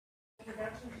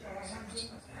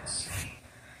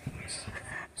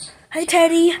Hey,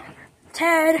 Teddy.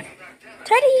 Ted.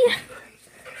 Teddy.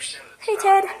 Hey,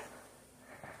 Ted.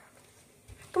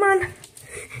 Come on.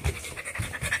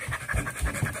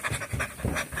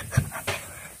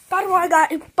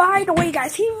 By the way,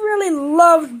 guys, he really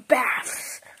loves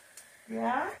baths.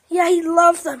 Yeah? Yeah, he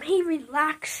loves them. He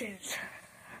relaxes.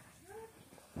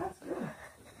 That's good.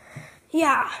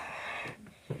 Yeah.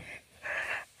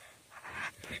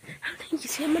 I think you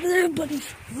see him there, but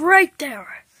he's right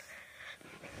there.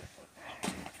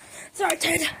 Sorry,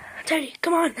 Ted. Teddy,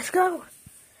 come on, let's go.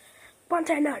 Come on,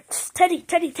 Ted, nuts. Teddy.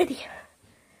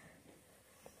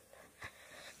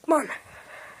 Come on.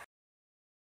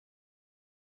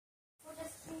 We'll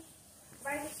just be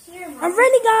right here, Mom. I'm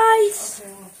ready, guys.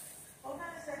 Okay, well, hold on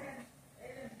a second.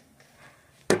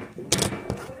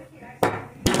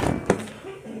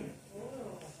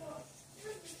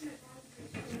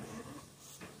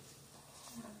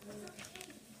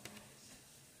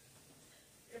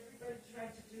 Everybody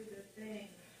tried to do their thing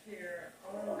here.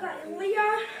 Okay,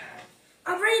 Leah,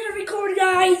 I'm ready to record,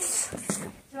 guys.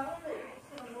 Tell him that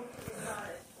he's going to move to the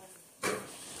side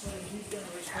when he's going to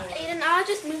record. Aiden, I'll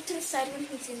just move to the side when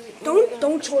he's in the...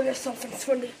 Don't show yourself in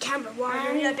front of the camera while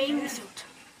you're in a bathing suit.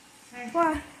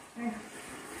 What?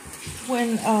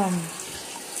 When,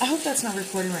 I hope that's not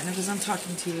recording right now because I'm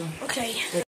talking to you. Okay.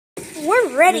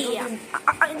 We're ready.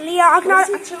 Leah, I'm not...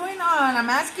 What's he chewing on? I'm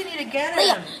asking you to get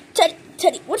Leah, him.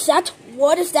 Teddy, what's that?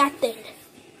 What is that thing?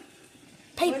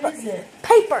 Paper. What is it?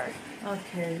 Paper.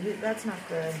 Okay, that's not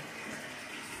good.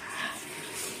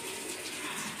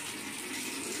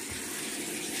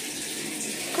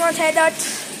 Come on, Ted,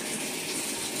 nuts.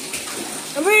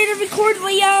 I'm ready to record,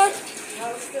 Leah.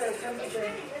 How's good? How's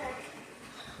good?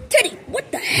 Teddy,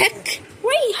 what the heck?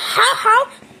 Wait, how?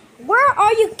 Where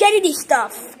are you getting this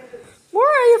stuff? Where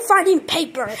are you finding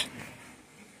paper?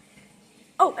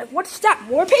 Oh, and what's that?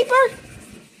 More paper?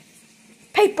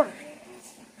 Paper.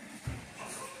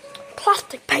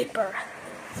 Plastic paper.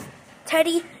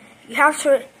 Teddy, you have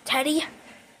some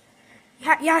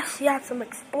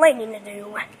explaining to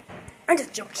do. I'm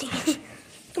just joking.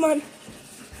 Come on,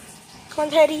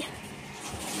 Teddy.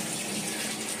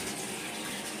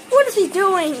 What is he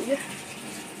doing?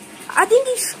 I think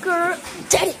he's scared.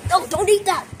 Teddy, no, don't eat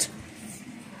that.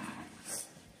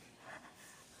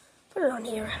 Put it on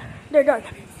here. They're done.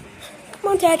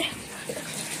 Come on, Ted.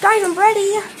 Guys, I'm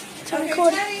ready to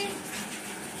record. Teddy.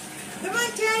 Come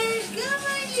on, Tatters. Come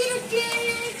on, little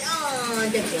Tatters. Oh,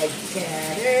 the good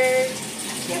Tatters.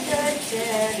 The good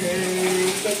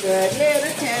Tatters. The good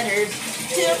little Tatters.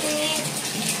 To me.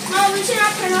 Oh, we should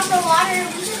not turn off the water.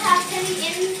 We should have Teddy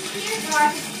in here so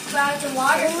I can go out the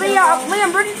water. Leah,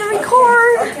 I'm ready to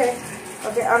record.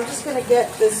 Okay, I'm just going to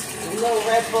get this little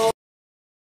Red Bull.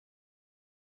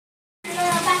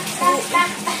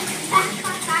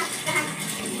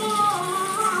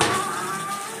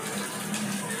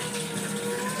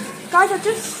 Guys, I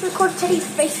just recorded Teddy's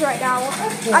face right now.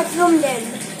 Okay. I zoomed in.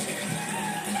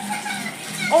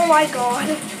 Oh my god.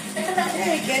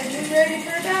 Hey, getting ready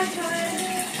for that time.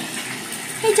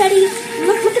 Hey Teddy,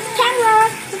 look at the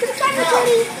camera. Look at the camera,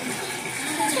 Teddy.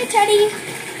 Hey Teddy.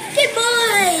 Good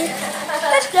boy.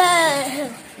 Let's go.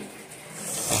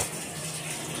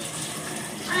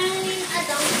 I'm a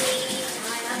donkey.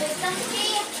 I'm a big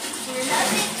donkey. And a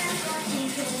big donkey.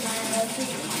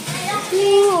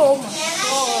 Oh my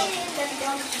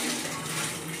god.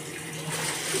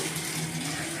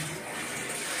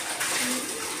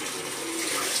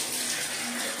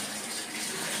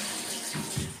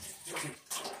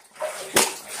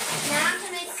 Now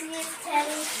can I see his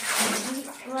Teddy?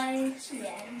 Like,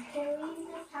 yeah. Can we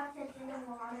just have to do the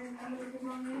water and move him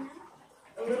on now?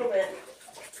 A little bit.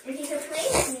 If he's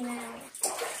afraid of me now.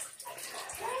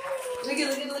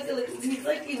 Look. He's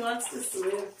like he wants to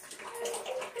swim.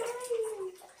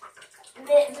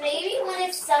 Maybe when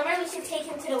it's summer, we should take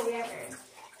him to the river.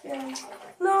 Yeah.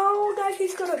 No, guys,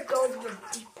 he's gonna go to the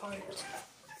deep part.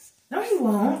 No, he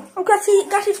won't. Oh, guys,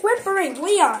 he's whispering.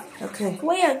 Leah. Okay.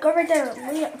 Leah, go right there.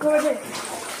 Leah, go right there.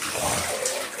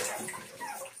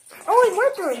 Oh, he's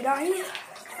whispering, guys.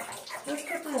 Let's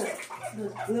put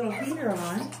the little heater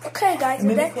on. Okay, guys. And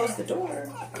maybe then- close the door.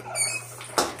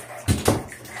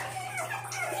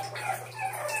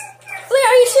 Leah,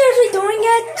 are you seriously doing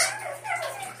it?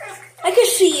 I can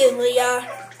see you, Leah.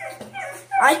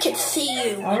 I can see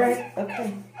you. All right.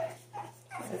 Okay.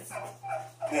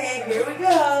 Okay, here we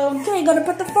go. Okay, gonna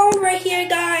put the phone right here,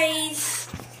 guys.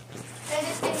 I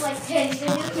just think like Teddy.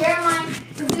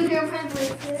 Did you hear my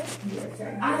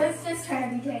Bluetooth? I was just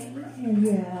trying to be Teddy.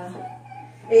 Yeah.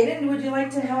 Aiden, would you like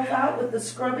to help out with the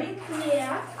scrubbing?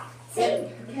 Yeah.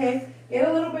 Okay. Get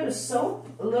of soap,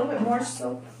 a little bit more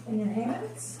soap in your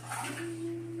hands.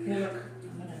 Okay, look,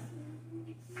 I'm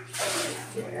gonna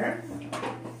there.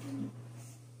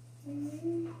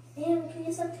 Ew, can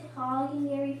you stop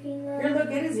hogging everything up? Here, look,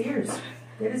 get his ears.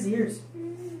 Get his ears.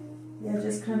 Yeah,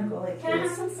 just kind of go like Can I have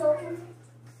this. some soap?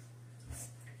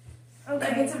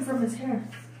 Okay, get some from his hair,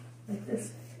 like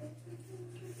this.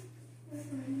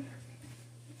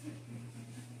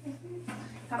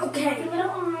 Okay. Your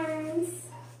little arms.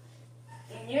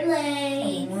 And your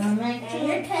legs. And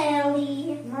your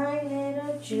belly. My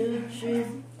little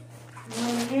choo-choo.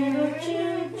 My little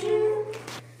choo-choo.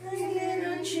 My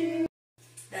little choo.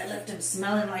 That left him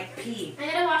smelling like pee.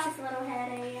 I'm gonna wash his little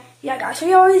head area. Yeah, guys,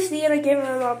 we always need to give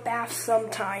him a bath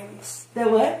sometimes. The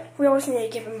what? We always need to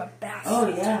give him a bath. Oh,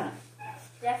 yeah.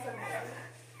 Definitely.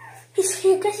 He's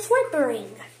here because he's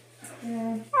whimpering.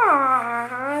 Yeah.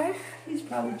 Aww. He's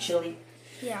probably chilly.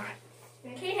 Yeah.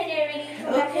 Okay, honey, ready to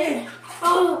come back Okay. in?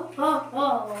 Oh.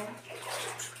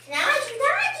 Now it's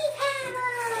doggy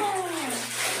paddle.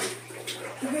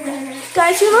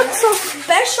 Guys, you look so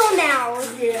special now.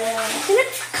 Yeah. You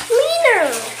look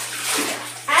cleaner.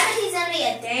 I bet he's gonna be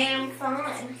a damn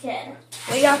fun kid.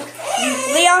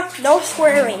 Leah, no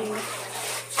swearing.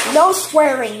 No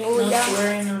swearing, No Leah.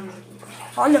 swearing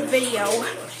On the video.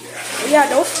 Yeah,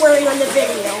 no swearing on the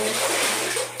video.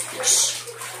 Shh.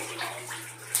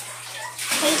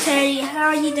 Hey Teddy, how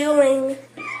are you doing?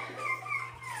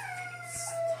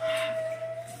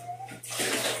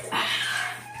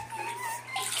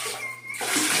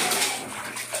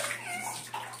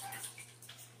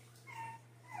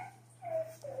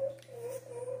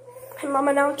 Hey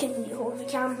Mama, now can you hold the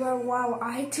camera while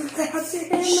I do that to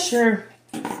him? Sure.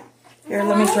 Here,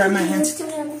 let me dry my hands.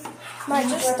 Mike,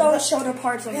 just don't show the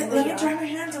parts of Let me dry Leah. my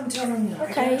hands, I'm telling you.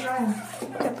 Okay. I gotta dry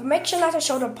 'em. Okay, but make sure not to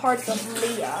show the parts of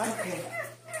Leah. Okay.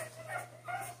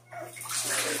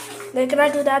 Then can I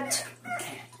do that?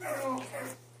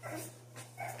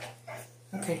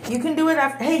 Okay. You can do it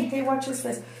after. Hey, watch this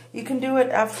face. You can do it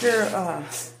after 8.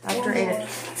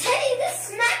 Teddy, this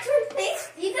smacked my face.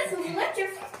 You just licked your.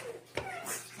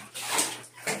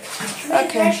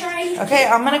 Okay. Okay,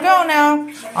 I'm gonna go now.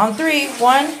 On 3.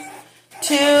 1,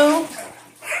 2,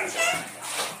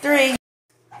 3.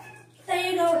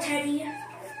 There you go, Teddy.